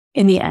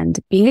In the end,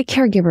 being a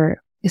caregiver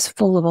is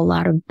full of a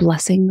lot of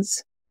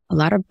blessings, a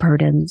lot of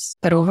burdens,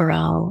 but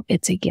overall,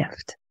 it's a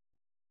gift.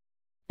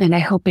 And I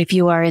hope if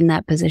you are in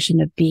that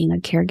position of being a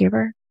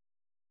caregiver,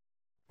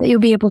 that you'll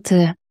be able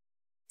to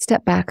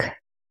step back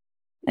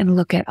and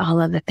look at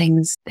all of the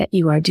things that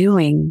you are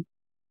doing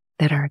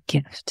that are a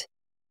gift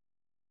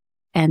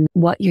and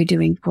what you're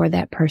doing for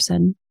that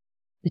person,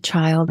 the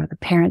child or the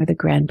parent or the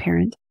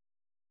grandparent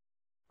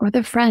or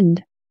the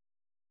friend,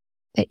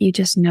 that you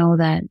just know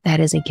that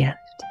that is a gift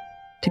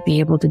to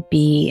be able to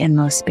be in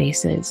those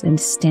spaces and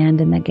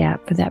stand in the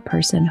gap for that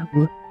person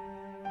who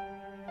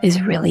is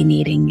really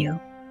needing you.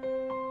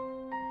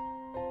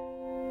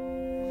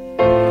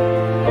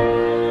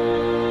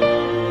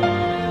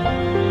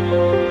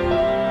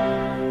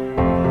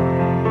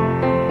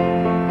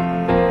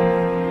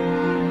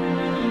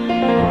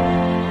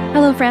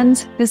 Hello,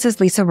 friends. This is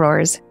Lisa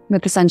Roers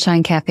with the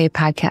Sunshine Cafe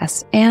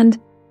podcast, and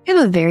I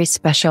have a very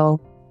special,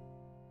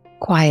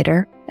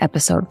 quieter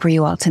episode for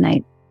you all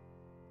tonight.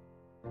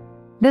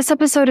 This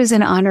episode is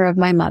in honor of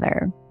my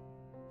mother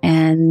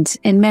and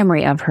in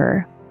memory of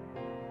her,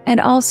 and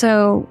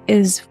also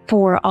is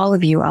for all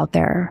of you out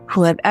there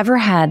who have ever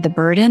had the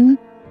burden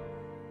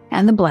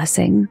and the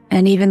blessing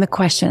and even the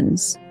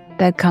questions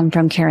that come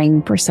from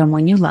caring for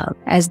someone you love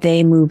as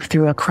they move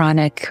through a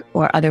chronic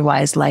or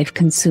otherwise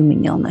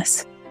life-consuming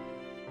illness.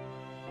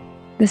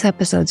 This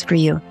episode's for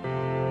you.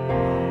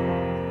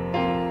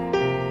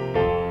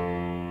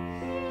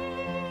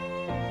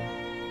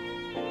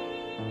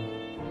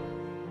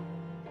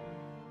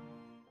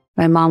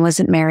 My mom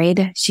wasn't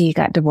married. She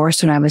got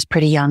divorced when I was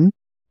pretty young.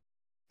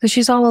 So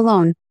she's all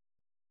alone.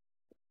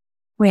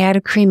 We had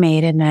her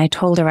cremated, and I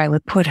told her I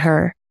would put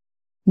her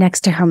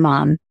next to her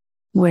mom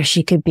where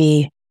she could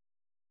be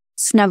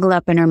snuggled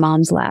up in her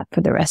mom's lap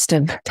for the rest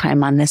of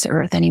time on this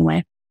earth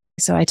anyway.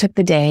 So I took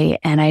the day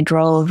and I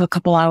drove a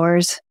couple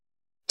hours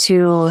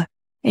to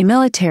a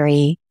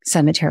military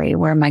cemetery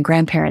where my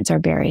grandparents are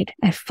buried.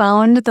 I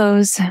found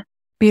those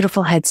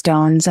beautiful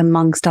headstones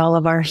amongst all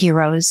of our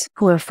heroes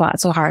who have fought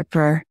so hard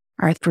for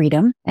our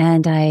freedom,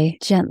 and I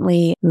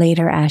gently laid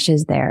her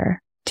ashes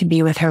there to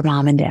be with her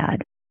mom and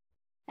dad.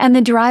 And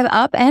the drive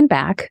up and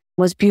back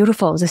was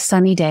beautiful. It was a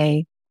sunny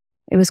day.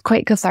 It was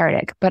quite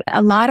cathartic, but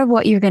a lot of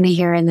what you're going to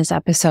hear in this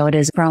episode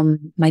is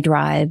from my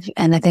drive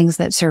and the things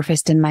that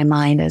surfaced in my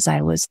mind as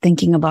I was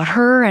thinking about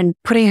her and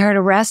putting her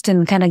to rest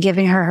and kind of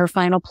giving her her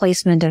final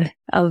placement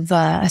of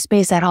a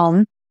space at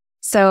home.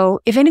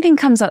 So if anything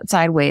comes out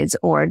sideways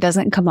or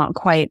doesn't come out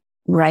quite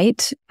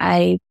right,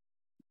 I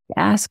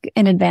ask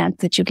in advance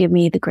that you give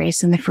me the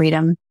grace and the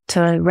freedom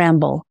to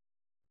ramble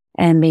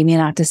and maybe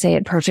not to say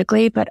it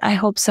perfectly, but I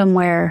hope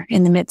somewhere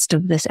in the midst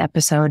of this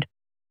episode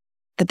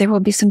that there will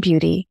be some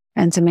beauty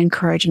and some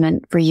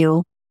encouragement for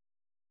you,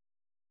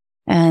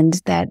 and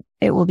that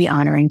it will be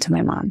honoring to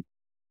my mom.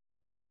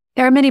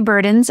 There are many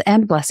burdens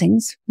and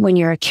blessings when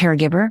you're a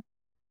caregiver.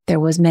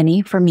 There was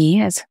many for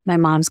me as my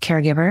mom's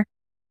caregiver.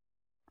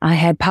 I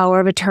had power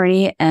of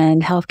attorney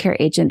and healthcare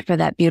agent for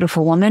that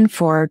beautiful woman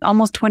for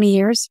almost 20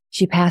 years.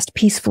 She passed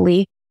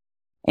peacefully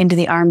into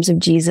the arms of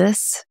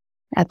Jesus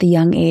at the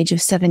young age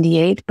of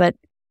 78, but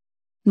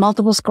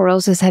multiple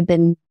sclerosis had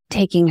been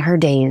taking her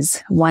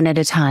days one at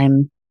a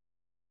time.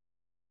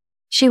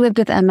 She lived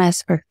with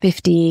MS for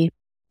 50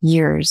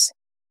 years.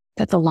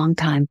 That's a long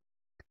time.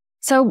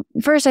 So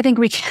first, I think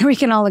we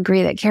can all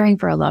agree that caring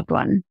for a loved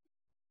one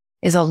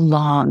is a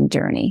long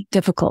journey,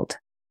 difficult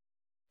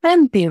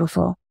and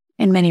beautiful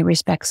in many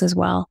respects as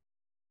well.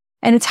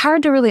 And it's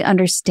hard to really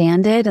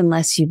understand it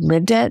unless you've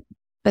lived it,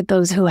 but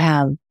those who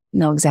have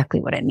know exactly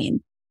what I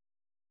mean.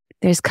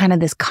 There's kind of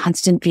this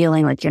constant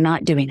feeling like you're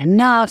not doing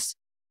enough,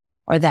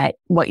 or that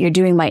what you're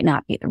doing might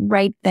not be the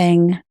right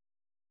thing.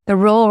 The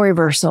role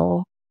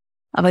reversal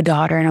of a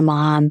daughter and a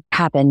mom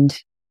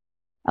happened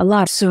a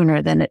lot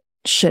sooner than it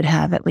should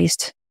have, at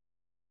least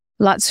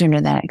a lot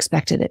sooner than I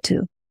expected it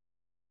to.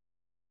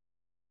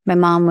 My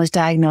mom was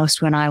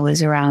diagnosed when I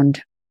was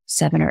around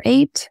 7 or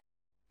 8,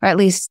 or at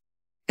least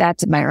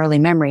that's my early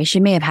memory. She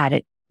may have had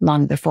it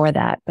long before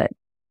that, but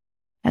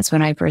that's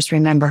when I first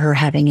remember her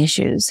having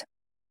issues.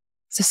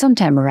 So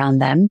sometime around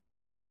then.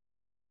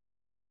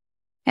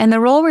 And the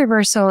role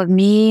reversal of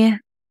me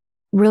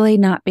really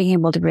not being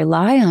able to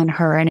rely on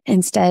her and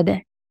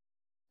instead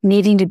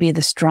needing to be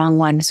the strong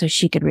one so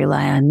she could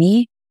rely on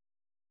me,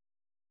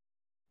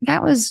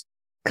 that was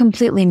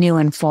completely new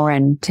and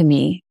foreign to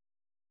me.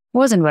 It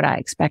wasn't what I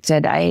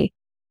expected. I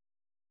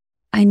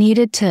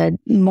needed to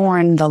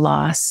mourn the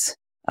loss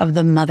of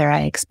the mother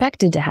I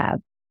expected to have.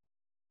 It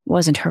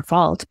wasn't her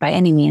fault by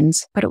any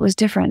means, but it was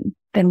different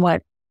than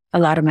what a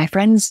lot of my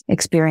friends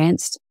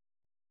experienced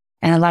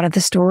and a lot of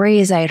the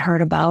stories I had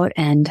heard about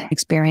and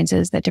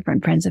experiences that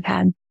different friends have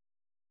had.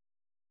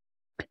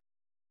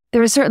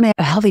 There was certainly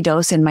a healthy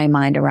dose in my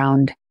mind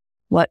around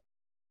what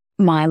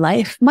my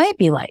life might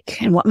be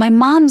like and what my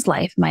mom's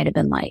life might have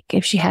been like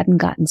if she hadn't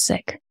gotten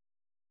sick.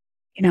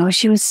 You know,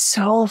 she was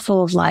so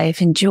full of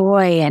life and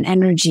joy and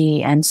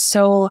energy and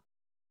so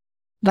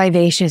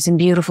vivacious and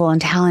beautiful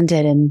and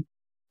talented and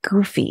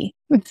goofy,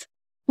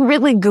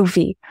 really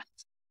goofy.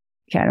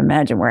 Can't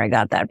imagine where I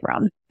got that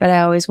from. But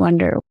I always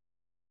wonder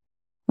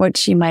what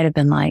she might have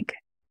been like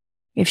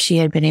if she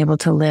had been able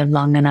to live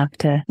long enough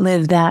to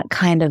live that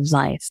kind of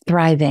life,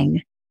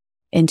 thriving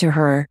into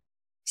her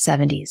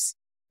 70s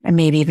and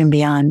maybe even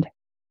beyond.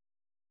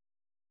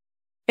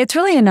 It's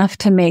really enough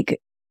to make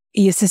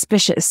you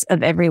suspicious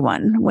of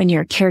everyone when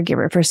you're a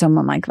caregiver for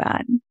someone like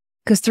that.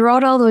 Because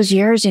throughout all those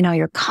years,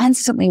 you're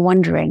constantly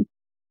wondering,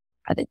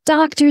 are the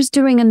doctors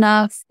doing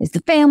enough? Is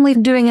the family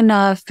doing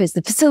enough? Is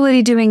the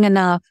facility doing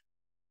enough?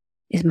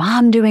 Is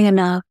mom doing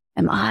enough?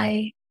 Am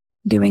I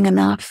doing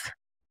enough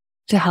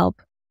to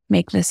help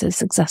make this as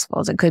successful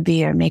as it could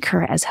be or make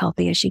her as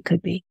healthy as she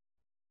could be?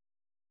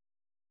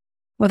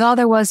 With all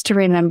there was to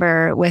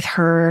remember with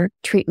her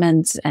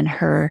treatments and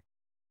her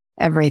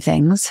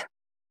everythings,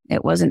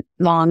 it wasn't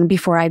long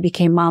before I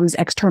became mom's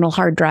external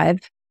hard drive.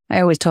 I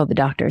always told the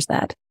doctors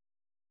that.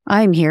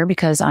 I'm here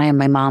because I am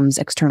my mom's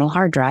external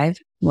hard drive.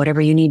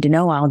 Whatever you need to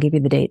know, I'll give you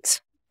the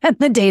dates and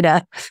the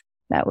data.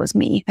 That was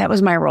me. That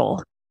was my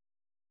role.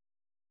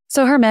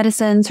 So her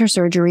medicines, her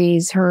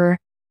surgeries, her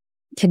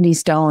kidney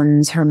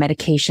stones, her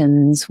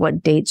medications,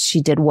 what dates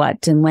she did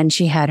what, and when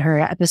she had her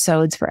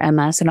episodes for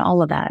MS and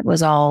all of that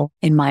was all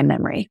in my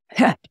memory.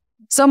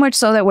 So much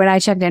so that when I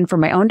checked in for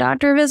my own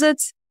doctor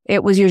visits,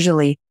 it was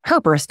usually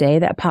her birthday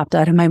that popped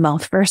out of my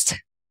mouth first.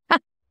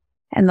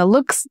 And the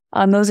looks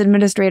on those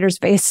administrators'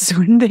 faces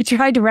when they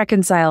tried to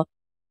reconcile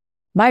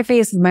my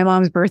face with my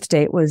mom's birth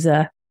date was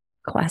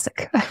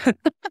classic.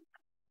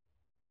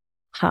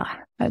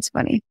 That's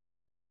funny.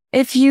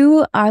 If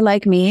you are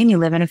like me and you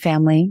live in a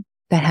family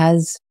that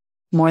has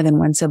more than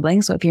one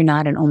sibling, so if you're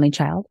not an only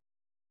child,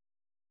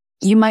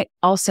 you might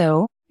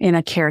also, in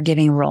a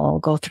caregiving role,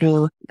 go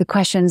through the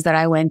questions that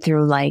I went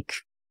through, like,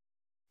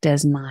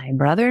 does my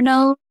brother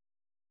know?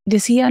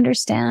 Does he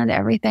understand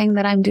everything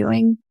that I'm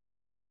doing?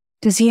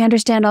 Does he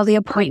understand all the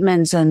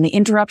appointments and the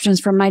interruptions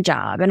from my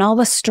job and all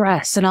the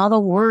stress and all the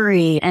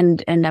worry?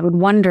 And I would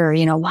wonder,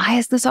 why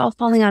is this all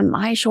falling on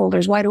my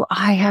shoulders? Why do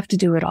I have to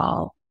do it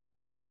all?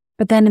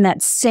 But then in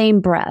that same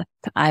breath,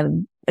 I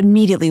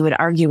immediately would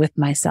argue with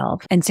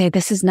myself and say,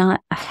 this is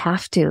not a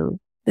have to.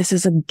 This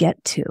is a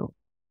get to.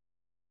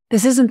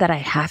 This isn't that I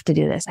have to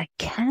do this. I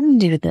can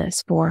do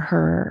this for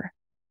her.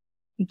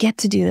 I get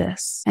to do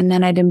this. And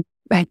then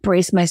I'd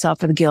brace myself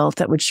for the guilt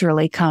that would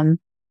surely come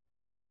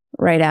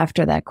right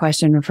after that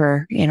question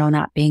for,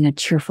 not being a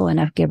cheerful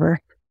enough giver.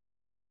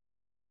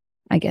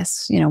 I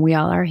guess, we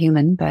all are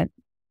human, but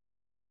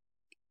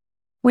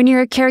when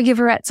you're a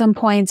caregiver at some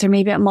points or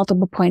maybe at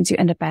multiple points, you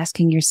end up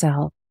asking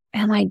yourself,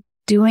 am I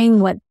doing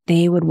what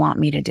they would want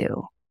me to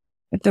do?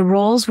 If the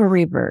roles were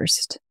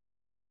reversed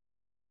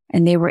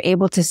and they were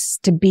able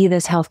to be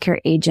this healthcare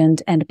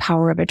agent and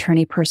power of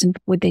attorney person,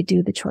 would they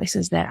do the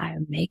choices that I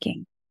am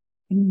making?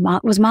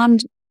 Was mom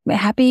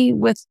happy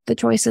with the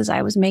choices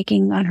I was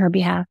making on her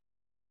behalf?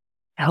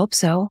 I hope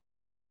so.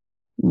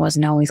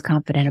 Wasn't always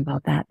confident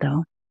about that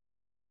though.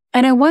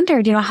 And I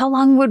wondered, how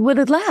long would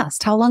it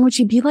last? How long would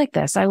she be like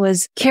this? I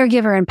was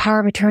caregiver and power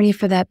of attorney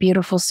for that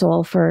beautiful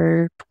soul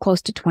for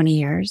close to 20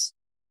 years.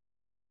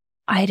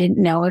 I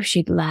didn't know if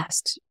she'd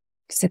last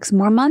 6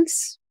 more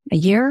months, a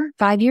year,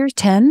 5 years,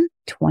 10,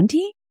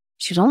 20.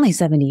 She was only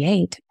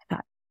 78. I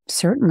thought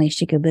certainly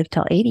she could live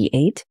till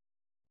 88.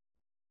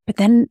 But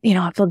then,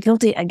 I feel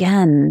guilty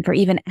again for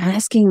even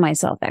asking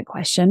myself that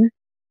question.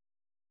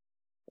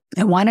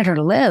 I wanted her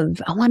to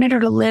live. I wanted her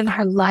to live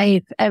her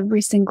life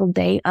every single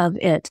day of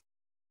it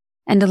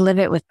and to live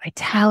it with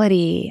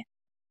vitality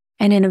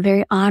and in a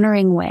very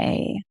honoring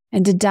way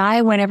and to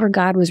die whenever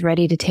God was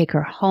ready to take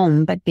her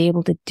home, but be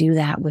able to do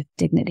that with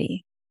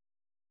dignity.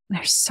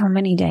 There's so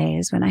many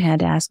days when I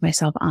had to ask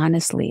myself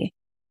honestly,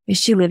 is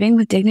she living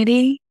with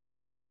dignity?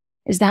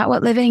 Is that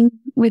what living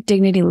with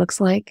dignity looks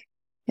like?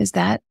 Is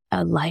that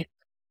a life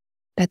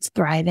that's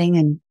thriving?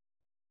 And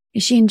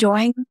is she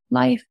enjoying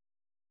life?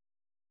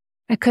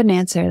 I couldn't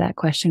answer that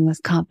question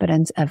with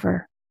confidence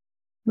ever.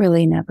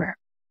 Really never.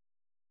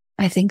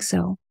 I think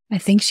so. I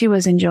think she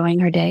was enjoying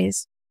her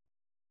days.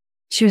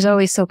 She was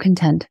always so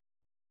content.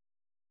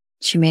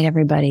 She made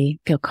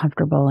everybody feel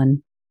comfortable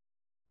and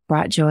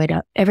brought joy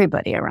to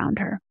everybody around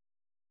her.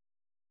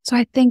 So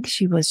I think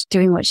she was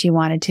doing what she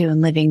wanted to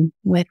and living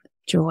with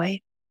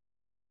joy.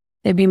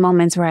 There'd be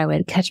moments where I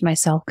would catch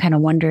myself kind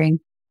of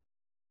wondering,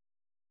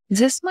 is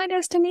this my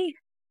destiny?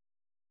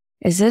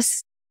 Is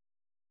this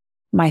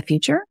my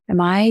future? Am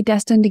I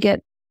destined to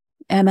get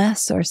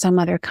MS or some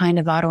other kind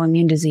of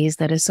autoimmune disease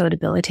that is so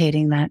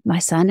debilitating that my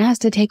son has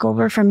to take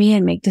over for me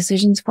and make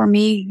decisions for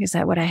me? Is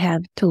that what I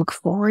have to look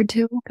forward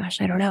to? Gosh,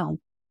 I don't know.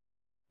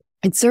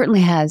 It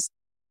certainly has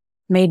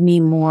made me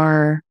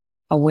more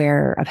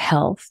aware of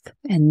health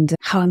and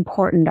how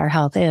important our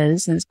health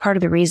is. And it's part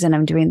of the reason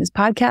I'm doing this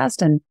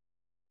podcast and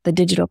the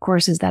digital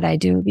courses that I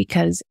do,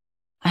 because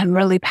I'm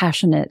really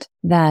passionate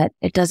that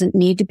it doesn't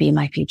need to be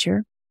my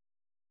future.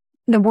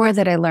 The more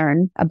that I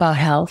learn about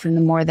health and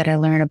the more that I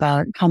learn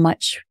about how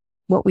much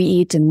what we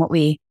eat and what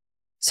we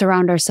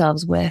surround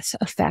ourselves with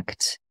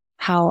affect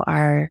how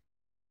our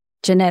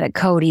genetic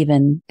code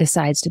even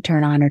decides to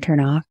turn on or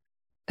turn off,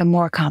 the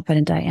more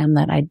confident I am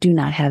that I do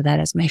not have that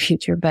as my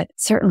future, but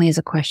certainly is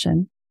a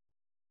question.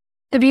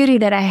 The beauty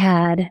that I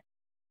had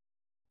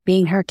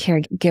being her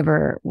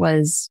caregiver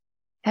was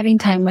having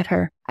time with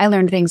her. I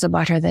learned things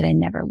about her that I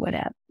never would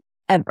have,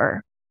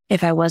 ever,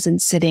 if I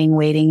wasn't sitting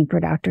waiting for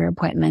doctor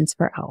appointments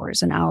for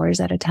hours and hours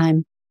at a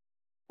time,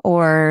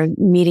 or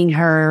meeting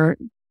her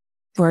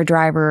for a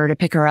driver to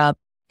pick her up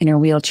in her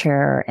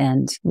wheelchair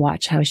and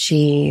watch how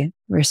she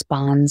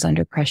responds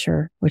under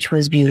pressure, which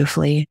was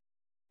beautifully,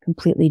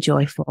 completely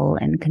joyful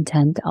and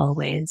content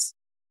always.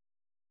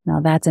 Now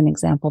that's an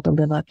example to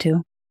live up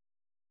to.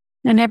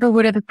 I never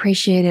would have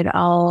appreciated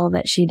all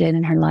that she did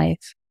in her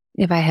life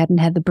if I hadn't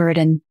had the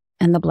burden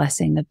and the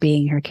blessing of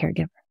being her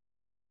caregiver.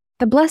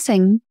 The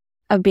blessing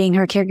of being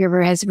her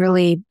caregiver has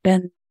really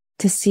been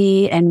to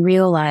see and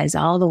realize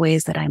all the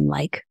ways that I'm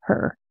like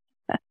her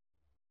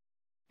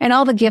and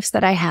all the gifts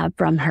that I have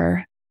from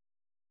her,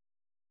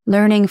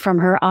 learning from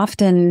her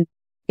often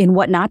in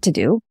what not to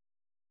do,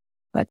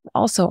 but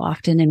also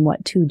often in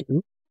what to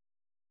do.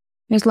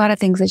 There's a lot of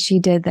things that she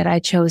did that I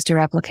chose to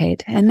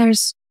replicate. And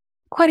there's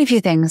quite a few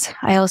things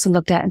I also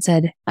looked at and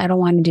said, I don't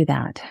want to do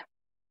that.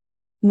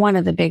 One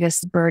of the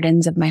biggest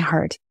burdens of my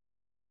heart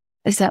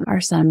is that our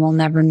son will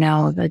never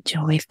know the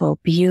joyful,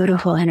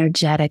 beautiful,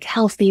 energetic,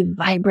 healthy,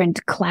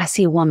 vibrant,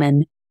 classy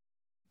woman,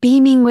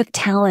 beaming with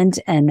talent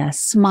and a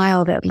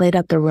smile that lit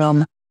up the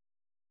room,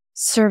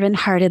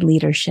 servant-hearted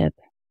leadership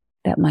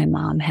that my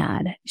mom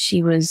had.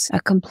 She was a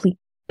complete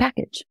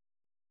package.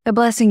 The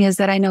blessing is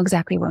that I know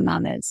exactly where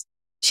mom is.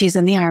 She's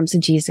in the arms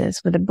of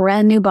Jesus with a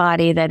brand new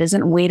body that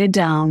isn't weighted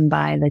down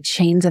by the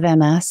chains of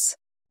MS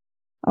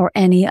or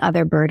any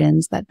other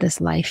burdens that this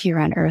life here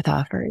on earth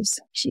offers.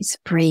 She's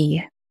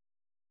free.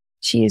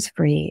 She is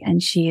free,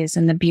 and she is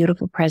in the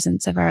beautiful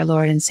presence of our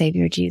Lord and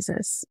Savior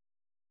Jesus.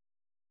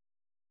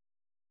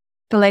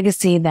 The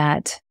legacy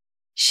that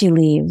she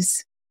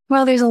leaves,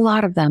 well, there's a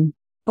lot of them,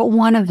 but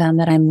one of them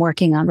that I'm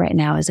working on right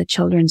now is a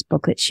children's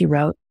book that she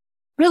wrote,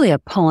 really a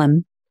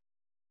poem,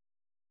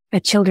 a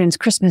children's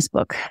Christmas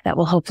book that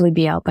will hopefully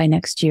be out by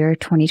next year,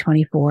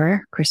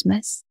 2024,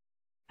 Christmas.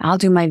 I'll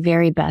do my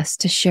very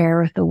best to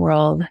share with the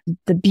world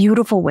the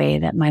beautiful way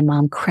that my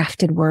mom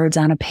crafted words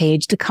on a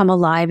page to come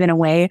alive in a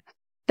way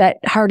that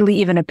hardly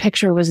even a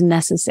picture was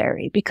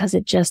necessary, because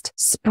it just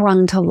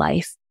sprung to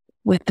life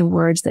with the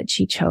words that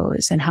she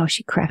chose and how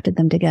she crafted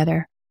them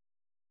together.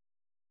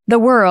 The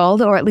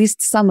world, or at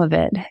least some of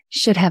it,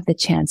 should have the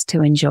chance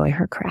to enjoy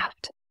her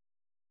craft.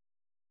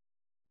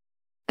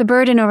 The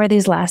burden over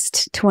these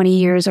last 20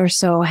 years or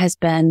so has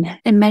been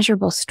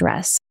immeasurable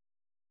stress.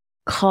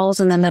 Calls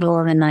in the middle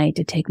of the night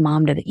to take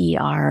mom to the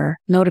ER,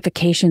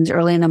 notifications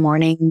early in the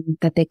morning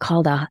that they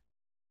called a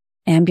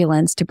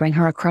ambulance to bring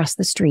her across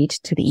the street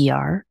to the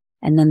ER,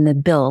 and then the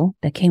bill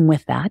that came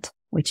with that,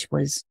 which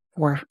was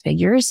 4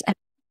 figures,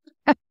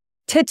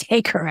 to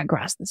take her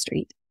across the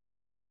street.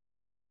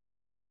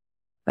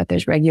 But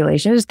there's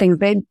regulations, things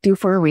they do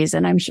for a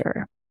reason, I'm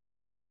sure.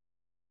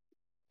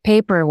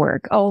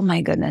 Paperwork. Oh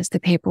my goodness, the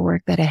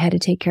paperwork that I had to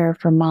take care of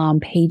for mom,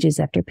 pages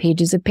after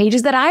pages of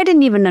pages that I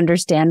didn't even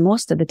understand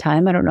most of the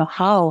time. I don't know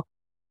how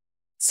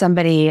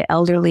somebody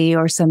elderly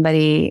or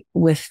somebody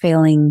with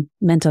failing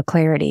mental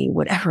clarity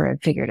would ever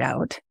have figured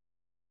out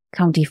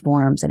county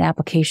forms and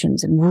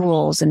applications and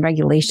rules and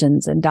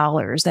regulations and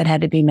dollars that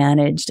had to be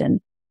managed, and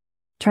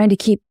trying to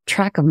keep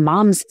track of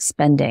mom's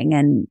spending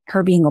and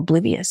her being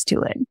oblivious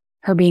to it,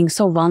 her being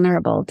so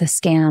vulnerable to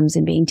scams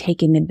and being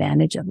taken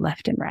advantage of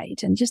left and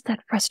right. And just that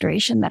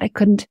frustration that I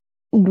couldn't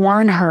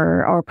warn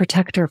her or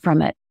protect her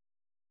from it.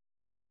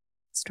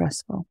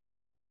 Stressful.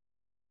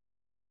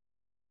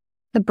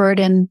 The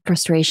burden,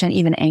 frustration,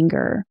 even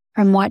anger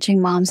from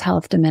watching mom's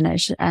health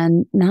diminish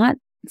and not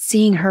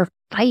seeing her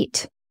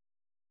fight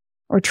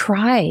or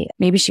try.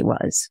 Maybe she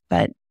was,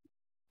 but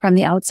from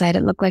the outside,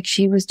 it looked like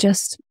she was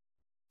just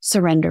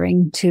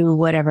surrendering to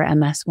whatever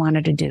MS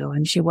wanted to do,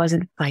 and she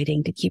wasn't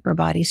fighting to keep her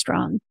body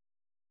strong.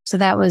 So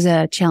that was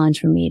a challenge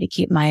for me, to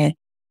keep my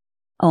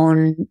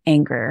own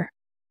anger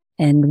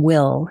and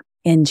will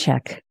in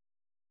check.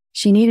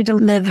 She needed to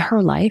live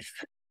her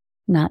life,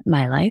 not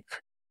my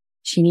life.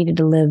 She needed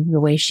to live the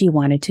way she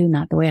wanted to,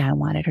 not the way I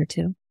wanted her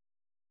to.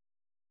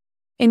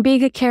 In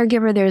being a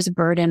caregiver, there's a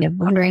burden of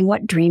wondering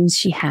what dreams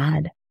she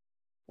had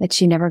that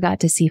she never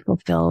got to see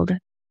fulfilled.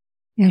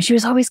 You know, she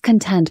was always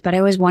content, but I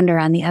always wonder,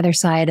 on the other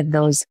side of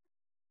those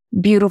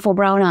beautiful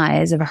brown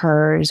eyes of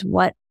hers,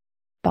 what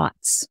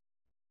thoughts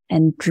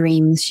and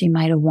dreams she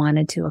might have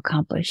wanted to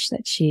accomplish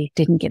that she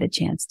didn't get a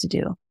chance to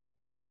do.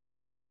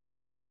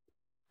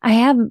 I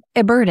have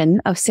a burden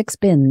of 6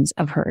 bins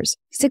of hers,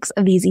 6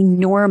 of these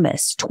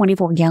enormous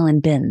 24-gallon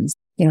bins,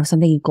 you know,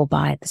 something you go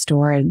buy at the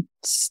store and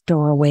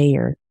store away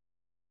your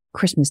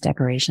Christmas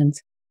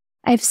decorations.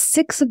 I have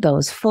 6 of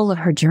those full of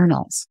her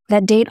journals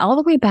that date all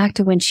the way back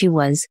to when she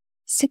was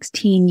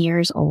 16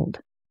 years old.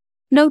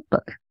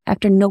 Notebook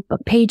after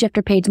notebook, page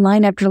after page,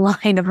 line after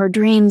line of her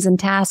dreams and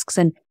tasks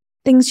and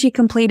things she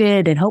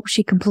completed and hoped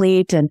she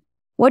complete, and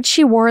what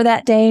she wore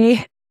that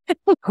day,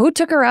 who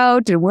took her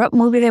out and what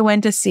movie they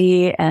went to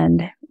see.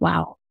 And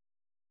wow,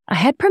 I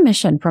had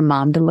permission from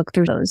Mom to look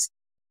through those.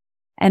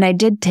 And I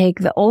did take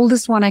the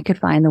oldest one I could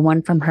find, the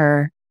one from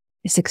her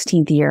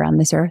 16th year on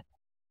this earth.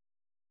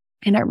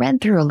 And I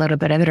read through a little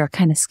bit of it or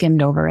kind of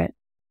skimmed over it.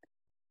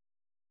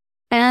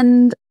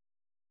 And,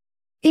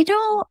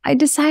 I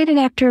decided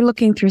after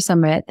looking through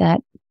some of it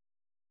that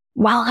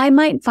while I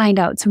might find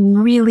out some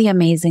really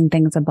amazing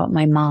things about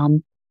my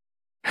mom,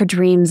 her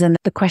dreams and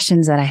the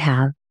questions that I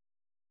have,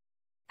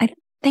 I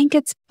think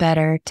it's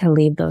better to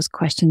leave those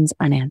questions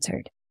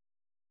unanswered.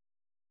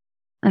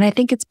 And I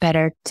think it's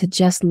better to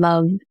just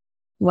love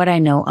what I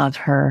know of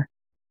her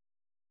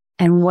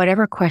and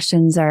whatever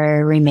questions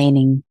are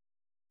remaining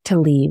to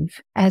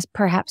leave as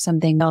perhaps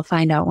something I'll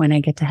find out when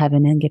I get to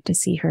heaven and get to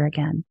see her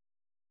again.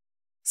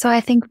 So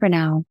I think for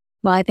now,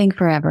 I think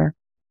forever,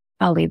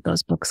 I'll leave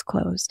those books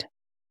closed.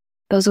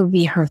 Those will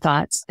be her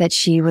thoughts that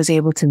she was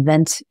able to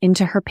vent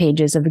into her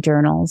pages of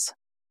journals.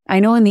 I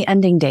know in the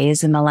ending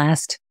days in the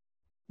last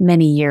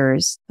many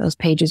years, those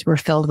pages were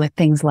filled with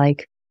things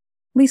like,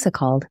 Lisa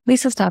called,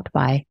 Lisa stopped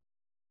by,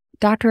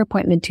 doctor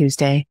appointment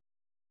Tuesday,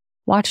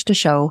 watched a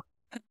show.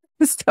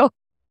 So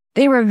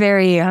they were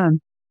very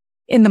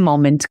in the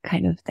moment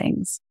kind of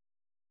things.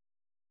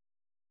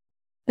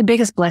 The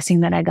biggest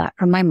blessing that I got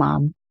from my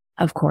mom,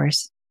 of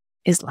course,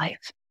 is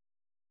life.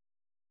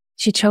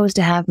 She chose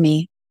to have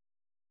me.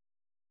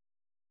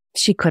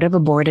 She could have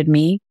aborted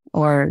me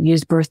or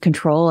used birth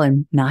control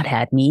and not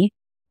had me,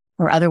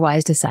 or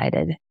otherwise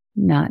decided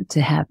not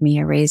to have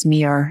me or raise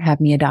me or have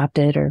me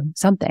adopted or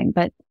something.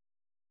 But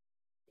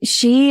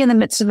she, in the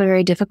midst of a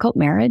very difficult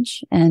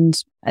marriage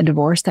and a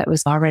divorce that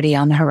was already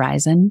on the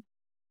horizon,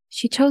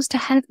 she chose to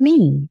have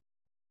me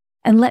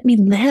and let me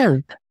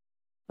live.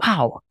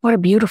 Wow, what a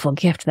beautiful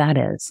gift that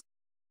is.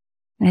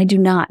 And I do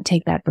not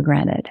take that for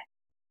granted.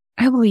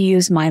 I will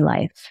use my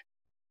life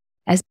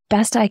as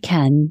best I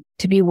can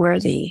to be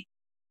worthy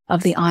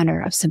of the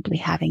honor of simply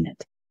having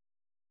it.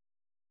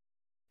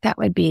 That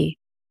would be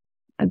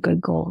a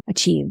good goal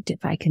achieved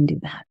if I can do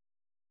that.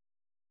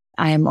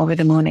 I am over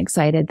the moon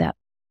excited that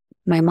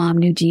my mom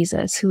knew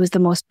Jesus, who was the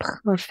most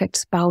perfect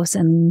spouse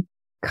and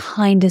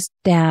kindest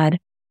dad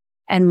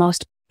and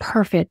most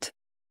perfect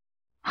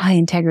high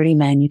integrity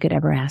man you could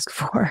ever ask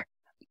for.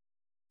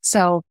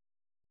 So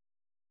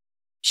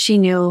she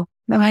knew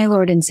my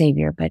Lord and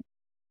Savior, but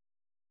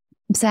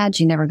I'm sad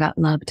she never got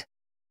loved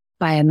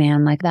by a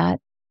man like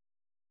that.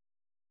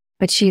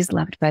 But she's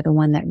loved by the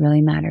one that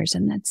really matters,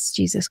 and that's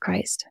Jesus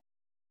Christ.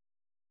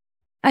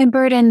 I'm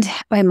burdened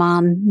by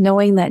Mom,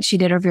 knowing that she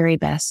did her very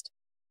best.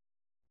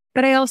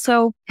 But I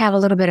also have a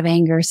little bit of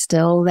anger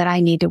still that I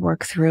need to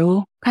work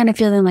through, kind of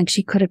feeling like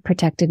she could have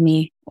protected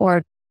me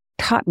or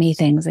taught me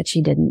things that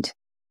she didn't.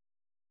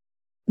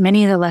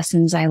 Many of the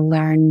lessons I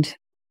learned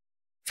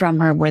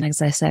from her were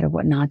things I said of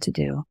what not to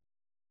do.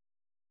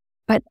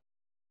 But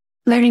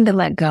learning to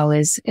let go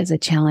is a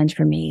challenge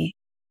for me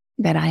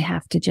that I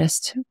have to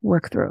just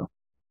work through.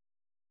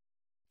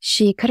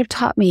 She could have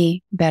taught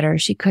me better.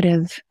 She could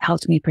have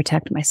helped me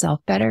protect myself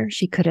better.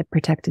 She could have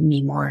protected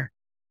me more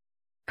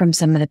from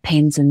some of the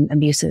pains and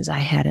abuses I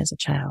had as a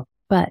child.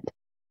 But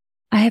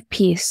I have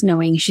peace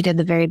knowing she did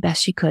the very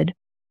best she could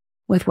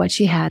with what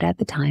she had at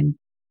the time.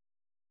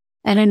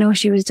 And I know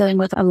she was dealing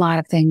with a lot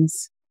of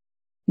things,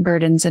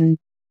 burdens and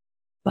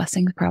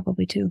blessings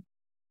probably too.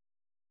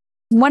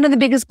 One of the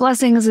biggest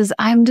blessings is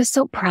I'm just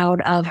so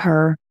proud of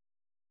her,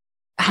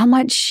 how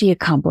much she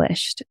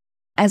accomplished.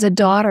 As a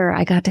daughter,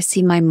 I got to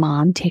see my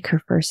mom take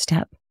her first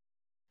step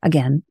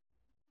again.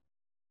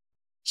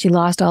 She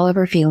lost all of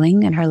her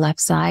feeling in her left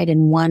side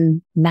in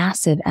one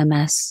massive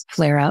MS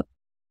flare-up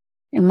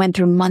and went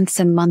through months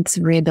and months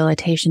of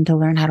rehabilitation to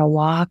learn how to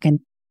walk and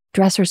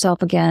dress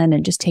herself again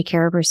and just take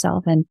care of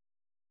herself. And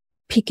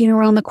peeking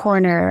around the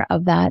corner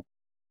of that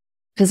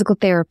physical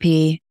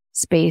therapy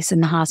space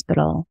in the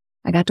hospital,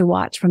 I got to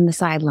watch from the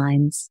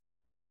sidelines.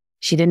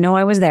 She didn't know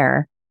I was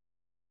there,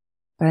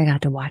 but I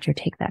got to watch her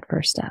take that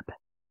first step.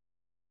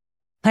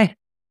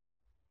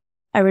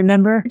 I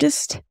remember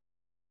just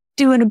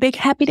doing a big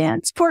happy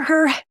dance for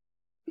her.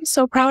 I'm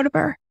so proud of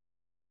her.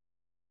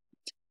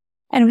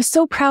 And I was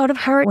so proud of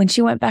her when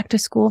she went back to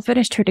school,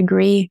 finished her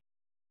degree,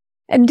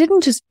 and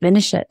didn't just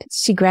finish it.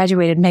 She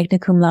graduated magna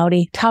cum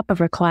laude, top of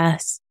her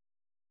class,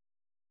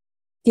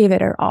 gave it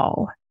her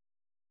all,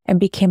 and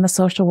became a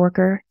social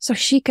worker so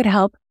she could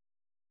help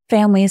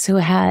families who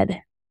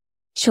had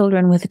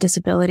children with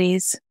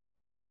disabilities.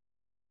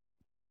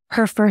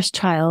 Her first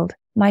child,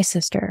 my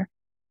sister,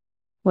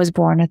 was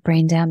born with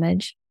brain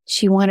damage.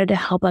 She wanted to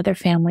help other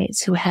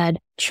families who had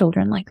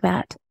children like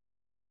that.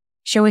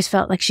 She always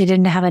felt like she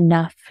didn't have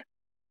enough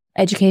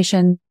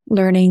education,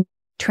 learning,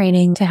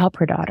 training to help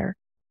her daughter.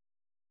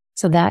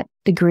 So that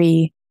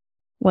degree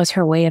was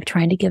her way of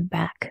trying to give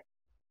back.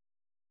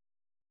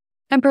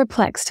 I'm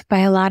perplexed by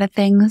a lot of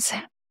things.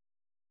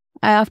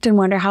 I often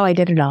wonder how I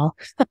did it all.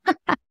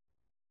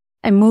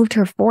 I moved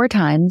her 4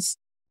 times,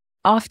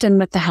 often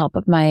with the help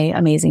of my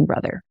amazing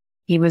brother.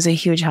 He was a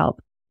huge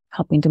help,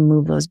 helping to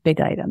move those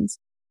big items.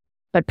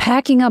 But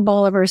packing up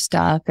all of her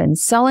stuff and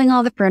selling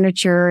all the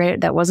furniture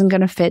that wasn't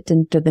going to fit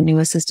into the new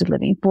assisted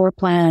living floor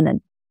plan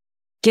and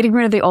getting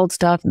rid of the old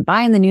stuff and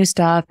buying the new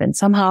stuff and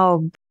somehow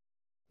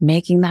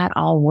making that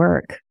all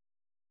work.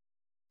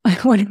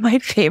 One of my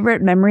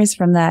favorite memories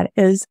from that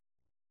is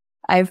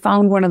I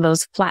found one of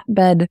those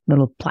flatbed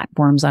little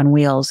platforms on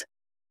wheels,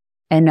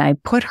 and I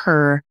put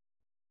her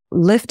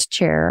lift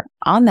chair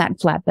on that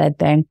flatbed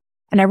thing,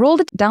 and I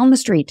rolled it down the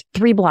street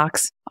 3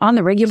 blocks on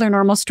the regular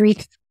normal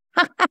street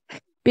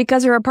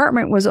because her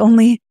apartment was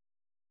only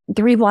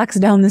 3 blocks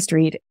down the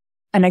street,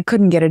 and I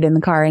couldn't get it in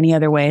the car any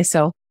other way.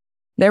 So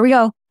there we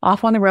go,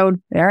 off on the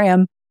road. There I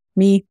am,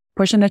 me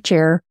pushing a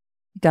chair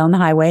down the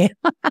highway.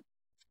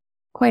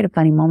 Quite a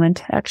funny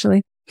moment,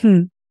 actually.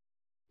 I'm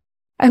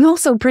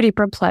also pretty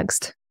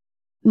perplexed.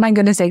 My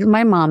goodness sakes,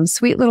 my mom,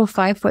 sweet little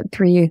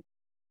 5'3"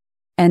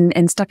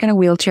 and stuck in a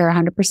wheelchair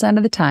 100%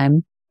 of the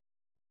time.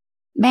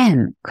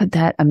 Man, could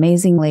that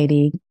amazing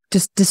lady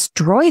just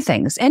destroy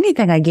things.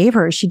 Anything I gave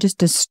her, she just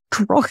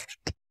destroyed.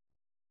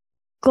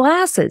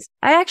 Glasses.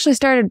 I actually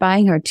started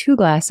buying her 2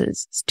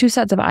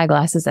 sets of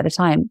eyeglasses at a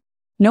time,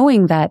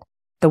 knowing that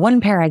the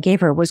one pair I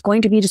gave her was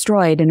going to be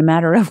destroyed in a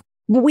matter of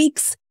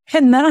weeks.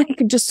 And then I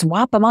could just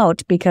swap them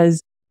out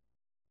because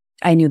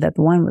I knew that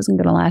the one wasn't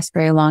going to last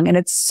very long. And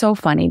it's so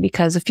funny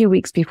because a few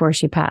weeks before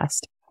she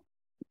passed,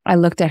 I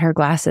looked at her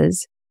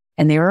glasses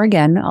and they were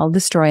again all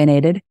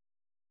destroyinated.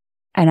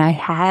 And I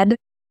had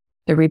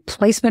the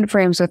replacement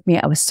frames with me.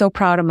 I was so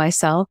proud of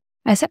myself.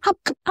 I said,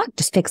 I'll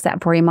just fix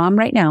that for you, Mom,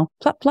 right now.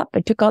 Plop, plop. I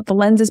took out the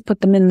lenses,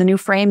 put them in the new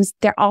frames.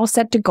 They're all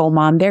set to go,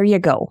 Mom. There you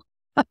go.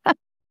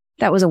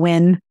 That was a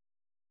win.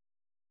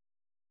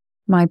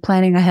 My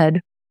planning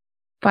ahead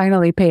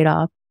finally paid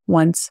off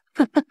once.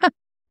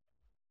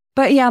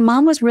 But yeah,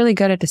 Mom was really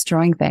good at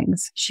destroying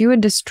things. She would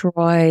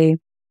destroy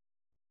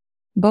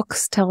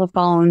books,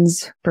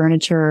 telephones,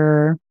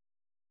 furniture,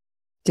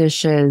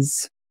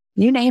 dishes,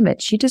 you name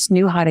it. She just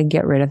knew how to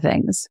get rid of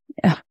things.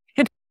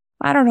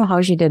 I don't know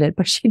how she did it,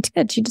 but she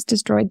did. She just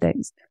destroyed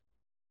things.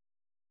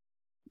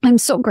 I'm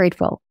so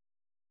grateful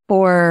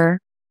for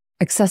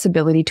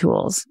accessibility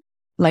tools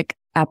like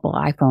Apple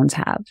iPhones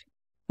have,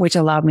 which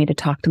allowed me to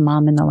talk to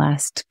Mom in the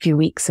last few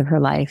weeks of her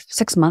life,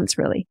 6 months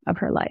really of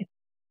her life.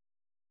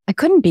 I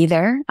couldn't be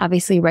there,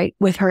 obviously, right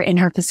with her in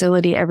her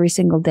facility every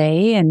single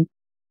day. And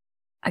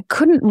I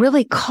couldn't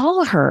really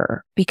call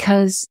her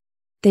because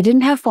they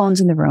didn't have phones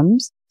in the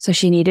rooms. So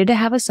she needed to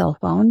have a cell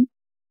phone,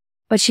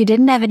 but she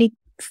didn't have any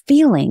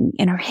feeling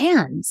in her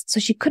hands. So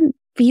she couldn't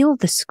feel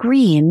the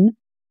screen,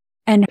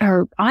 and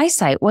her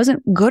eyesight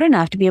wasn't good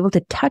enough to be able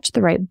to touch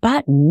the right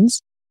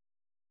buttons.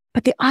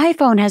 But the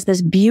iPhone has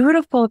this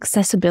beautiful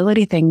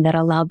accessibility thing that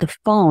allowed the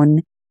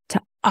phone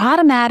to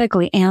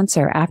automatically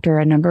answer after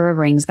a number of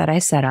rings that I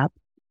set up.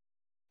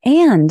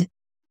 And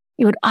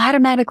it would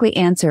automatically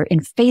answer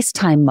in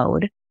FaceTime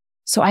mode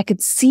so I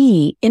could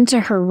see into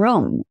her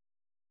room.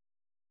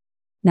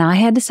 Now I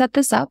had to set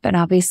this up, and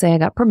obviously I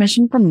got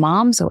permission from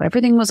Mom, so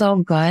everything was all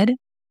good.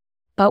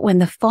 But when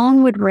the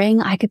phone would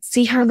ring, I could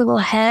see her little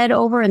head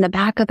over in the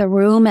back of the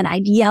room, and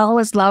I'd yell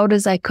as loud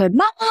as I could,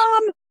 Mom,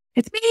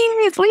 it's me,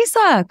 it's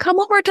Lisa, come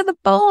over to the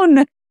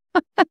phone.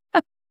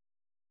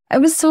 I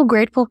was so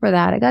grateful for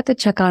that. I got to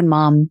check on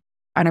Mom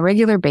on a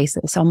regular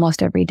basis,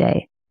 almost every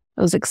day.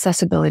 Those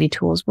accessibility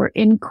tools were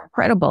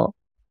incredible.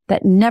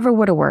 That never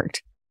would have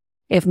worked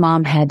if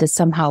Mom had to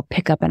somehow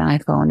pick up an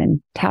iPhone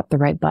and tap the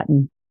right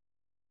button.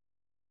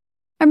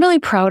 I'm really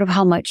proud of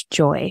how much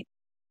joy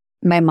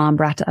my mom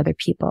brought to other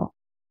people.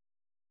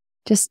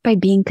 Just by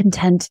being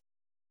content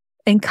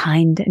and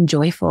kind and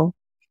joyful,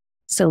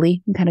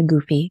 silly and kind of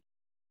goofy.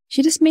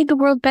 She just made the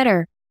world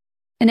better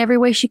in every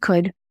way she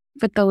could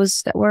for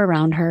those that were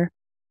around her.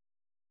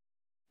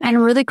 And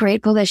I'm really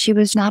grateful that she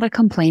was not a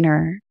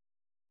complainer.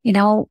 You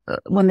know,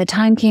 when the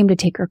time came to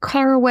take her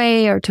car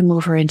away or to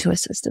move her into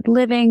assisted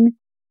living,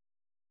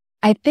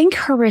 I think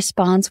her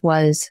response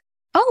was,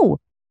 oh,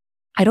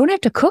 I don't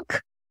have to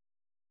cook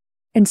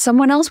and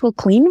someone else will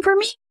clean for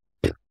me?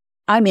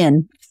 I'm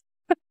in.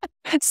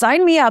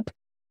 Sign me up.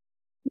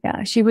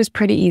 Yeah, she was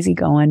pretty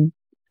easygoing.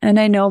 And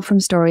I know from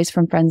stories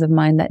from friends of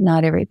mine that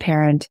not every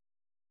parent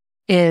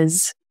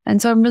is.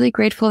 And so I'm really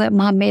grateful that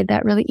Mom made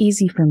that really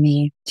easy for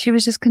me. She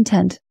was just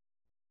content,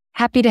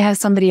 happy to have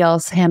somebody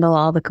else handle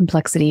all the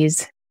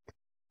complexities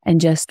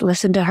and just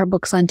listen to her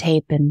books on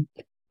tape and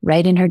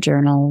write in her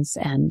journals.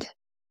 And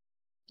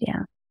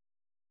yeah.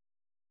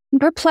 I'm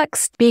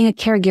perplexed being a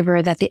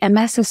caregiver that the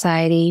MS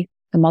Society,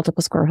 the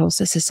Multiple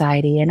Sclerosis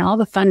Society, and all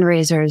the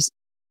fundraisers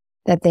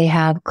that they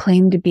have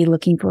claim to be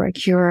looking for a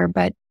cure,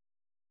 but it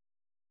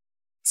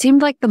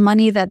seemed like the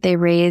money that they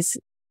raise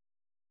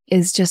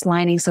is just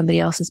lining somebody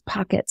else's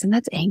pockets. And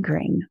that's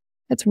angering.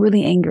 That's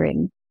really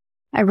angering.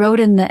 I rode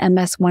in the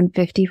MS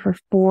 150 for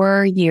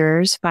 4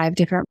 years, 5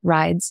 different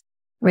rides,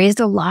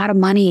 raised a lot of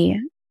money.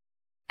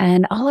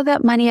 And all of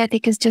that money, I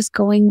think, is just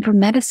going for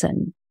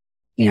medicine.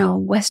 You know,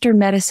 Western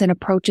medicine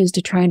approaches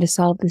to trying to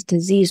solve this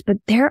disease, but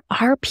there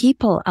are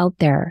people out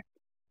there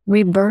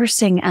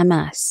reversing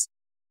MS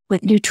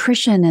with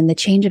nutrition and the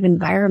change of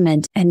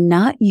environment and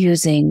not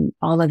using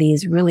all of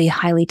these really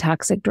highly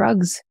toxic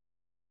drugs.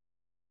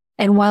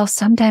 And while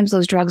sometimes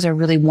those drugs are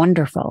really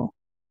wonderful,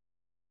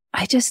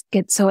 I just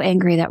get so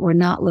angry that we're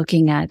not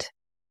looking at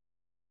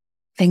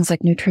things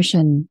like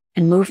nutrition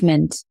and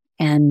movement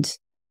and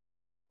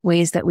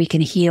ways that we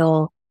can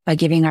heal by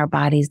giving our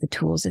bodies the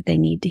tools that they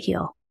need to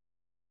heal.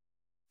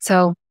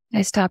 So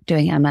I stopped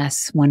doing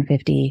MS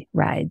 150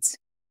 rides.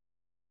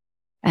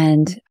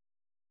 And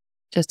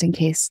just in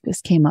case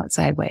this came out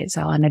sideways,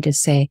 I want to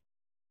just say,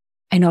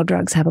 I know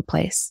drugs have a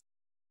place.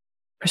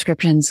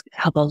 Prescriptions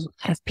help a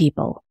lot of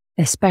people,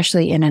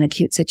 especially in an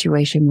acute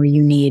situation where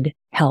you need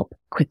help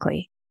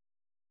quickly.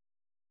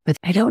 But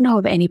I don't know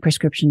of any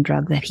prescription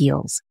drug that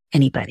heals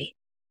anybody.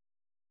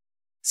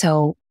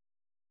 So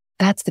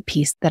that's the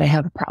piece that I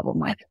have a problem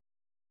with.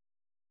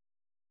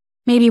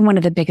 Maybe one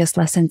of the biggest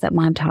lessons that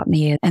Mom taught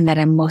me and that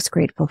I'm most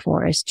grateful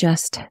for is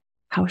just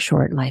how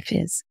short life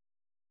is.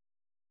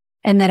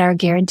 And that our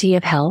guarantee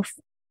of health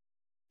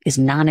is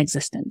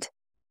non-existent.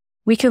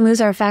 We can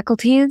lose our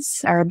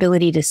faculties, our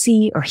ability to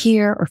see or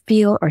hear or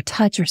feel or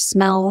touch or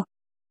smell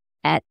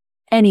at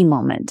any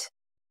moment.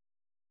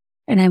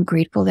 And I'm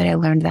grateful that I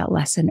learned that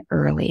lesson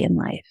early in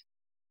life.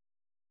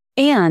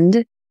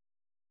 And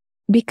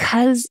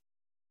because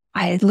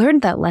I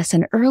learned that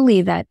lesson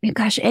early that,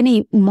 gosh,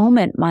 any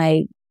moment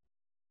my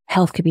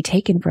health could be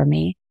taken from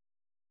me,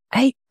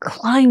 I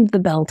climbed the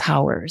bell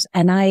towers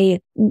and I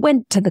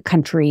went to the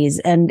countries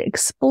and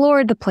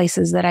explored the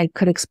places that I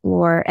could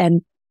explore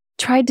and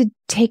tried to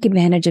take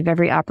advantage of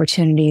every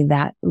opportunity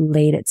that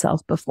laid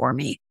itself before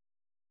me.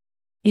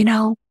 You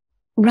know,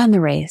 run the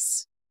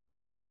race,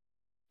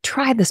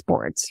 try the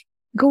sports,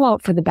 go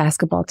out for the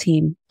basketball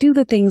team, do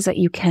the things that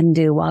you can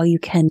do while you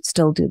can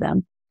still do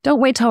them. Don't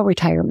wait till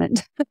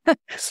retirement.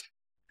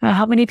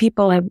 How many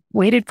people have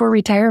waited for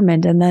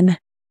retirement and then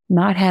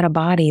not had a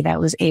body that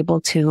was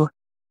able to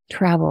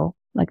travel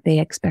like they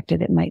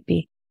expected it might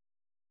be?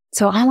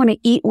 So I want to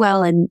eat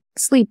well and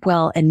sleep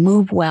well and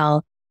move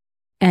well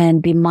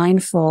and be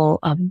mindful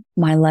of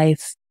my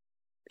life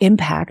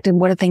impact and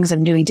what are things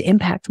I'm doing to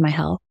impact my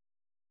health.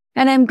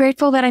 And I'm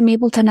grateful that I'm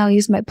able to now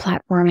use my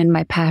platform and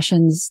my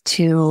passions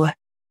to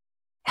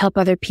help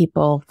other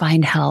people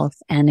find health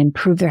and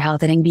improve their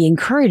health and be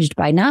encouraged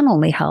by not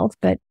only health,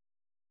 but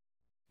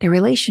their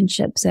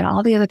relationships and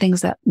all the other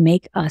things that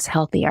make us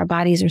healthy. Our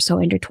bodies are so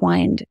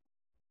intertwined.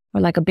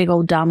 We're like a big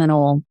old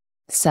domino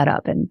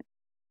setup. And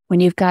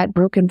when you've got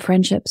broken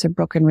friendships or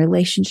broken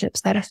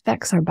relationships, that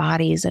affects our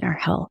bodies and our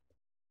health.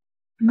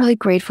 I'm really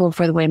grateful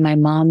for the way my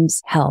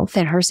mom's health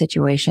and her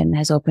situation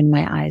has opened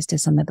my eyes to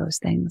some of those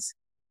things.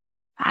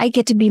 I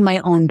get to be my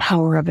own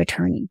power of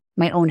attorney,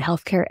 my own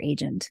healthcare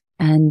agent.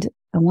 And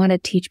I want to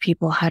teach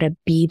people how to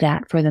be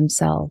that for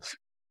themselves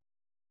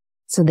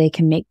so they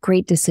can make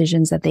great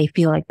decisions that they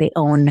feel like they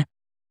own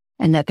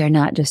and that they're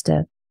not just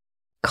a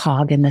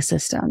cog in the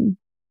system.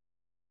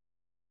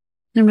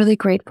 I'm really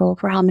grateful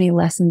for how many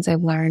lessons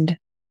I've learned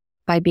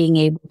by being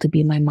able to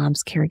be my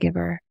mom's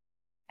caregiver.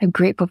 I'm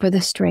grateful for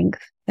the strength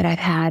that I've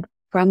had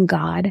from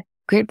God,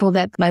 grateful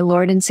that my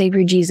Lord and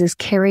Savior Jesus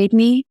carried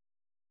me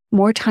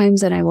more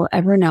times than I will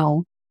ever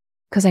know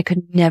because I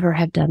could never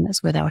have done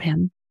this without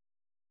him.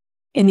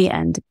 In the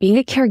end, being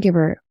a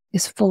caregiver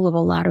is full of a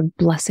lot of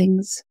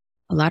blessings,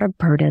 a lot of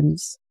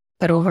burdens,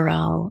 but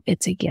overall,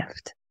 it's a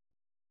gift.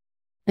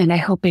 And I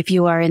hope if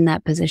you are in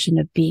that position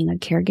of being a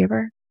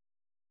caregiver,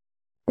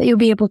 that you'll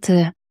be able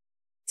to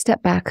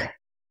step back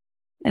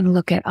and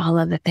look at all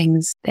of the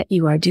things that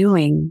you are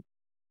doing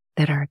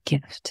that are a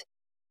gift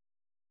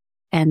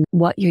and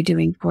what you're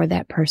doing for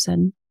that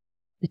person,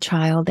 the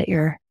child that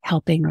you're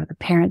helping or the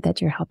parent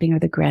that you're helping or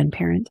the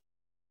grandparent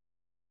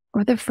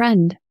or the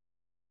friend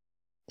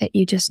that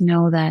you just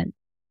know that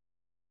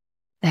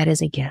that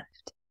is a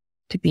gift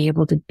to be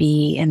able to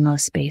be in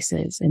those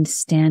spaces and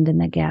stand in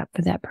the gap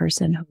for that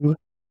person who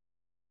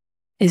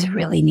is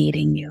really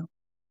needing you.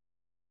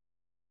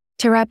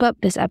 To wrap up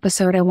this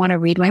episode, I want to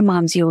read my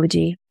mom's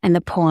eulogy and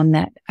the poem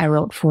that I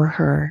wrote for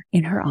her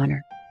in her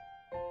honor.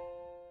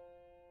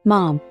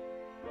 Mom.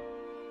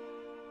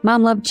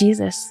 Mom loved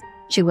Jesus.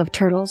 She loved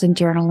turtles and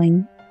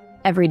journaling.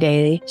 Every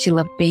day, she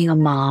loved being a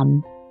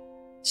mom.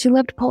 She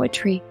loved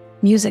poetry,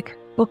 music,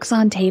 books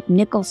on tape,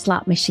 nickel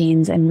slot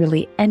machines, and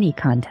really any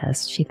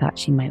contest she thought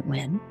she might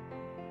win.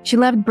 She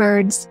loved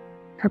birds,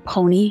 her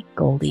pony,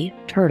 Goldie,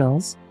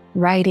 turtles,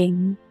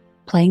 writing,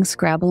 playing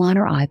Scrabble on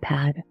her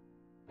iPad,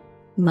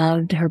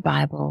 loved her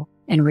Bible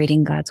and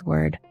reading God's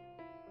Word.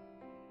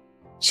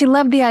 She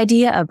loved the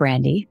idea of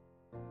brandy.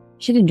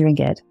 She didn't drink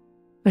it,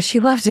 but she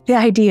loved the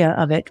idea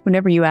of it.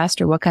 Whenever you asked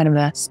her what kind of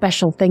a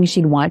special thing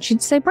she'd want,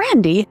 she'd say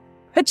brandy,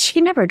 but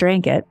she never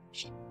drank it.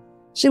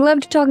 She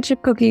loved chocolate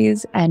chip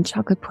cookies and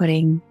chocolate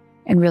pudding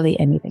and really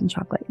anything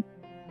chocolate.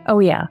 Oh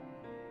yeah,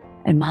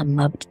 and Mom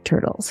loved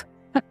turtles.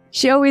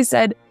 She always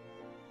said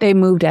they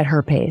moved at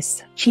her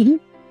pace.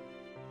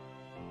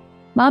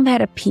 Mom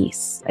had a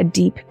peace, a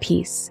deep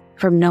peace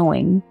from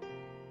knowing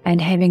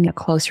and having a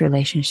close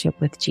relationship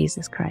with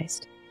Jesus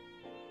Christ.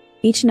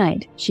 Each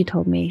night, she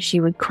told me, she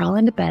would crawl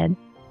into bed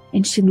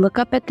and she'd look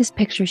up at this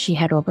picture she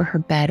had over her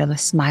bed of a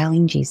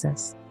smiling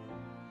Jesus.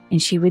 And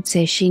she would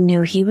say she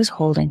knew he was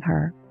holding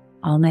her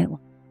all night long.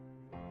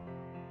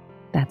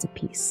 That's a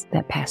peace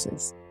that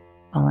passes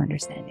all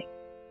understanding.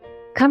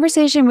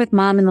 Conversation with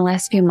Mom in the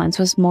last few months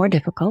was more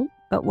difficult,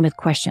 but with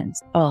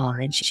questions. Oh,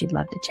 and she'd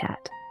love to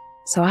chat.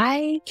 So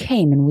I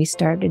came and we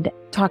started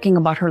talking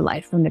about her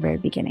life from the very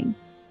beginning.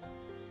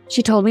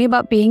 She told me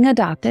about being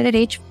adopted at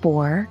age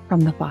 4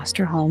 from the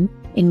foster home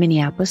in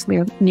Minneapolis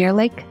near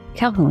Lake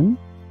Calhoun.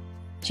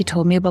 She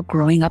told me about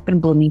growing up in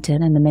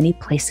Bloomington and the many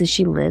places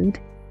she lived,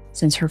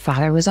 since her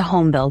father was a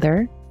home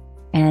builder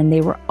and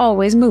they were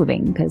always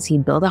moving because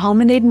he'd build a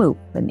home and they'd move,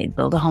 and they'd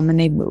build a home and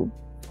they'd move.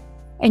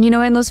 And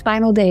in those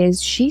final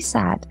days, she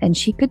sat and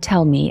she could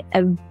tell me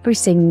every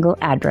single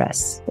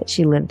address that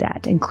she lived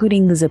at,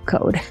 including the zip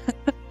code.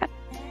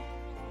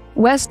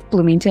 West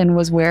Bloomington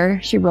was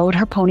where she rode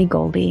her pony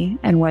Goldie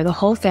and where the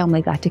whole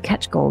family got to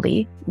catch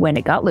Goldie when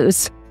it got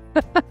loose.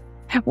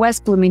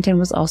 West Bloomington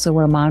was also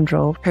where Mom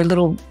drove her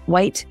little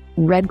white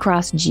Red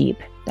Cross Jeep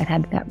that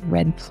had that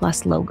Red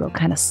Plus logo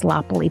kind of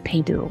sloppily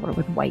painted over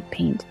with white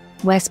paint.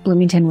 West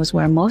Bloomington was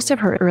where most of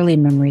her early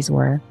memories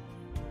were.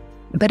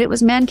 But it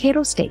was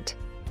Mankato State,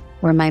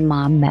 where my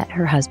mom met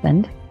her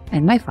husband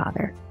and my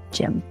father,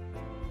 Jim.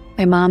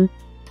 My mom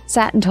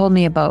sat and told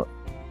me about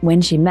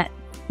when she met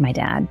my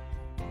dad,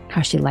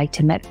 how she liked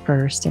him at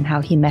first and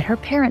how he met her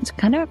parents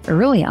kind of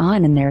early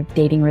on in their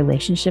dating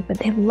relationship, but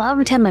they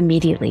loved him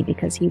immediately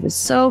because he was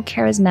so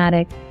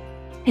charismatic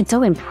and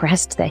so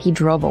impressed that he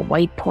drove a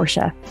white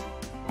Porsche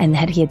and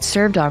that he had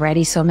served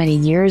already so many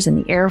years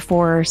in the Air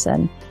Force,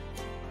 and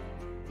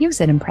he was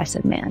an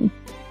impressive man.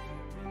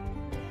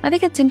 I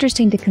think it's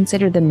interesting to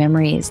consider the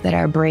memories that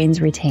our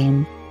brains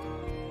retain.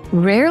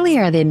 Rarely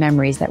are they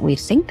memories that we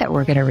think that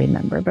we're going to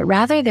remember, but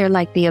rather they're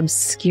like the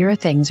obscure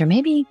things, or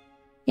maybe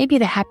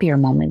the happier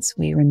moments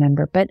we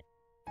remember. But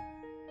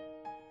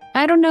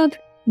I don't know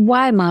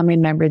why Mom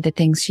remembered the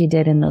things she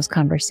did in those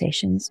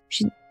conversations.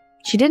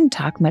 She didn't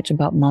talk much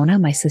about Mona,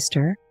 my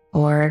sister,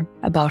 or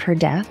about her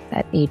death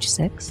at age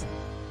 6.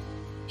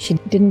 She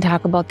didn't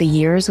talk about the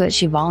years that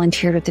she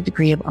volunteered with the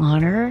degree of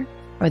honor,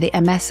 or the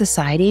MS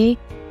Society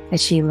that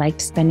she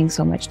liked spending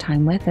so much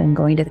time with and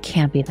going to the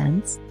camp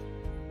events.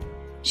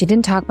 She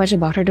didn't talk much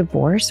about her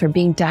divorce or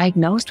being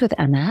diagnosed with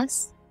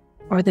MS,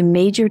 or the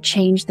major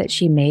change that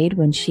she made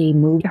when she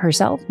moved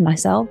herself,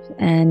 myself,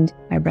 and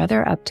my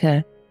brother up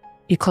to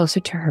be closer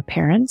to her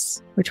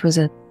parents, which was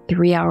a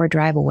 3-hour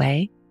drive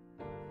away.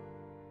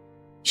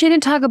 She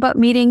didn't talk about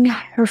meeting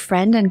her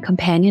friend and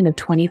companion of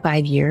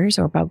 25 years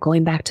or about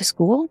going back to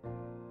school.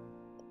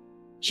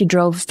 She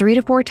drove 3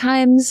 to 4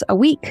 times a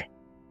week,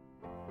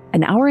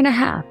 an hour and a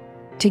half,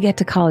 to get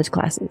to college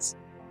classes.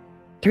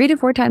 3 to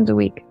 4 times a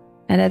week.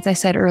 And as I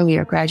said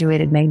earlier,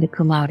 graduated magna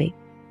cum laude.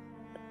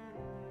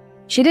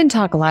 She didn't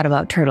talk a lot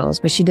about turtles,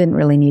 but she didn't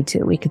really need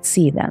to. We could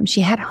see them.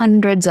 She had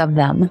hundreds of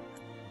them.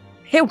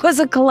 It was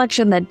a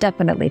collection that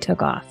definitely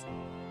took off.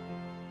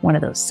 One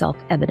of those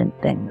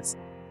self-evident things.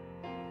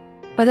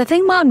 But the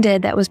thing Mom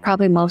did that was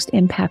probably most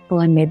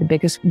impactful and made the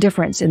biggest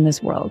difference in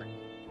this world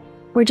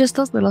were just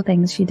those little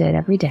things she did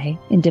every day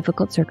in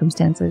difficult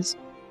circumstances.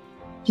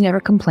 She never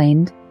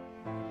complained,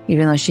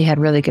 even though she had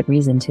really good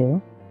reason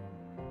to.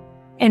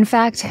 In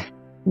fact,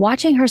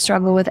 watching her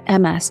struggle with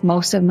MS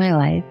most of my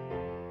life,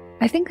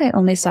 I think I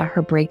only saw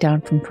her break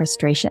down from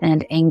frustration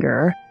and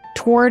anger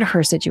toward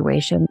her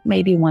situation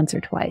maybe once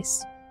or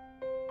twice.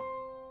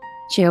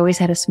 She always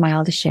had a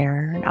smile to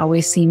share and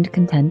always seemed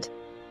content.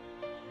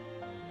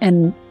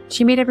 And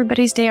she made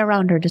everybody's day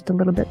around her just a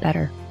little bit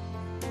better.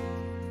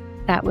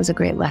 That was a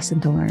great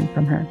lesson to learn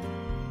from her.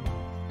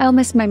 I'll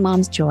miss my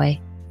mom's joy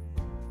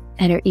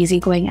and her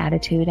easygoing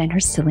attitude and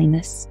her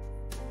silliness.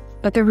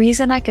 But the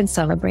reason I can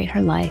celebrate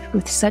her life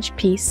with such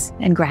peace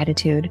and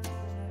gratitude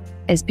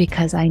is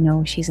because I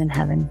know she's in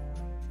heaven.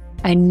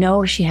 I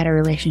know she had a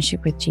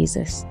relationship with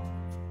Jesus.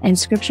 And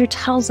scripture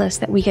tells us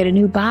that we get a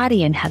new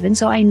body in heaven,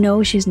 so I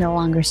know she's no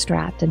longer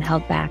strapped and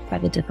held back by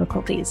the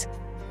difficulties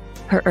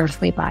her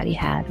earthly body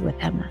had with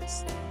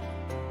MS.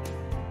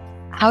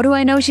 How do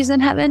I know she's in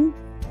heaven?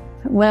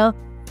 Well,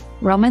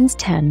 Romans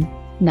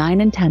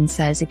 10:9 and 10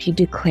 says, if you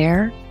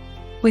declare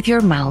with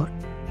your mouth,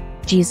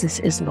 Jesus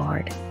is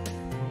Lord,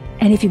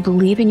 and if you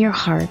believe in your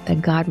heart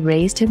that God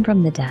raised him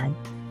from the dead,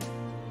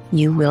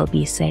 you will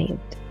be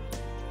saved.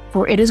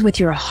 For it is with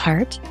your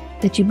heart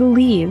that you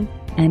believe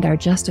and are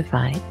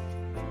justified,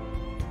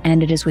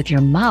 and it is with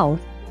your mouth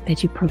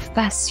that you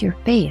profess your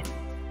faith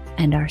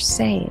and are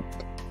saved.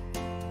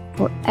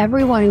 For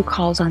everyone who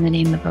calls on the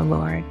name of the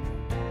Lord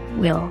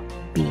will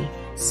be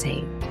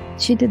saved.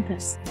 She did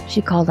this.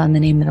 She called on the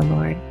name of the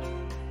Lord.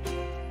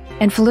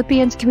 And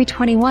Philippians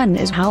 3:21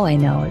 is how I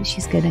know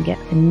she's going to get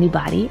a new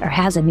body, or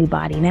has a new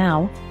body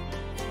now.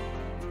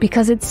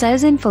 Because it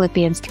says in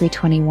Philippians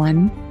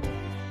 3:21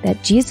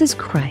 that Jesus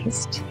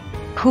Christ,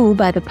 who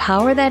by the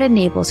power that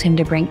enables him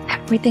to bring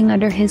everything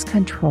under his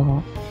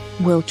control,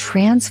 will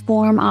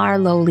transform our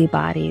lowly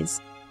bodies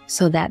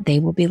so that they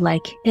will be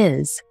like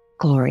his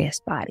glorious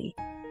body.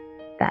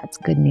 That's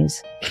good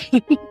news.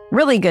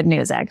 Really good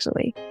news,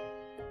 actually.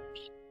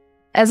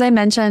 As I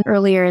mentioned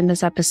earlier in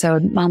this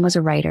episode, Mom was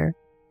a writer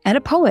and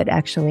a poet,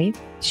 actually.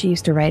 She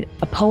used to write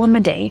a poem a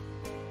day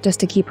just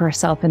to keep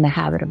herself in the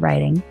habit of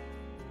writing.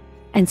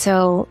 And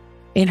so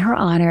in her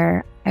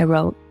honor, I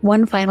wrote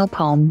one final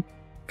poem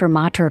for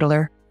Ma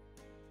Turtler.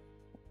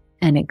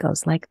 And it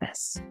goes like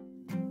this.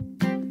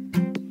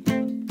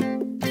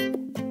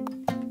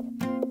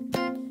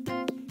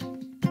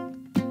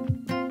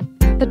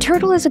 The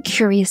turtle is a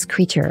curious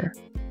creature.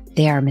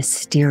 They are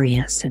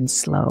mysterious and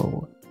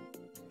slow.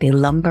 They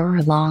lumber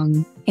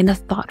along in a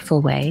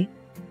thoughtful way,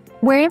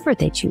 wherever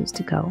they choose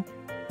to go.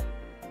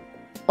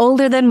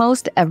 Older than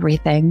most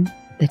everything,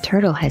 the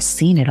turtle has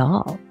seen it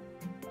all.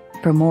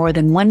 For more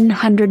than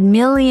 100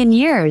 million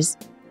years,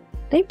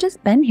 they've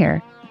just been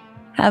here,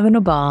 having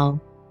a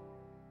ball.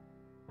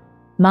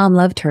 Mom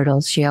loved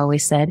turtles, she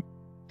always said,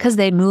 because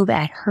they move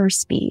at her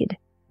speed.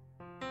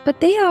 But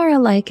they are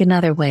alike in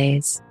other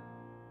ways.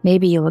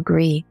 Maybe you'll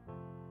agree.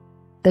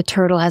 The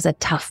turtle has a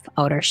tough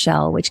outer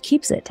shell, which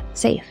keeps it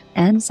safe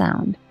and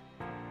sound.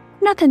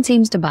 Nothing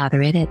seems to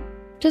bother it. It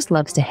just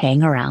loves to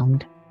hang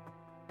around.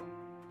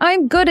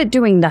 I'm good at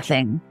doing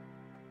nothing.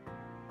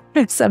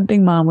 It's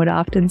something Mom would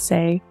often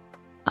say.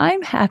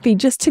 I'm happy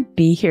just to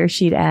be here,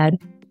 she'd add.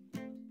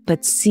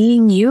 But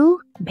seeing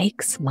you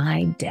makes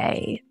my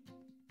day.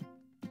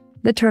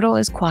 The turtle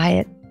is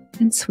quiet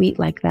and sweet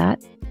like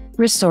that,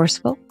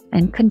 resourceful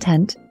and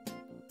content.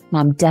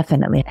 Mom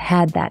definitely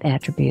had that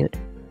attribute.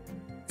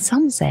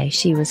 Some say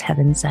she was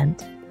heaven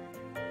sent.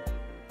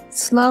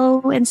 Slow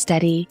and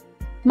steady,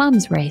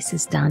 Mom's race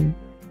is done.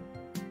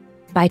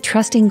 By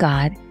trusting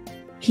God,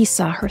 He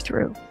saw her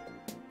through.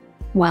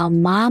 While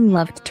Mom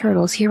loved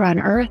turtles here on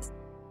earth,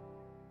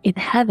 in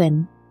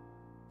heaven,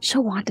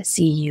 she'll want to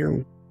see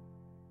you.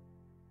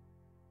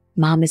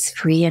 Mom is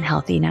free and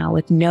healthy now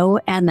with no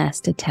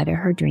MS to tether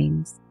her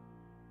dreams.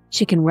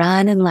 She can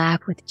run and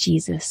laugh with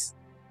Jesus,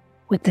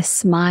 with the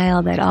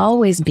smile that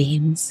always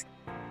beams.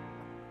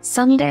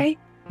 Someday,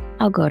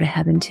 I'll go to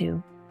heaven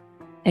too.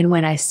 And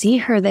when I see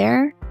her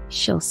there,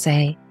 she'll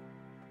say,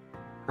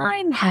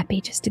 I'm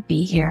happy just to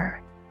be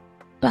here,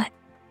 but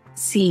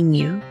seeing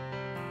you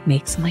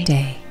makes my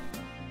day.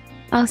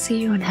 I'll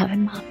see you in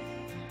heaven, Mom.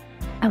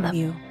 I love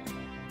you.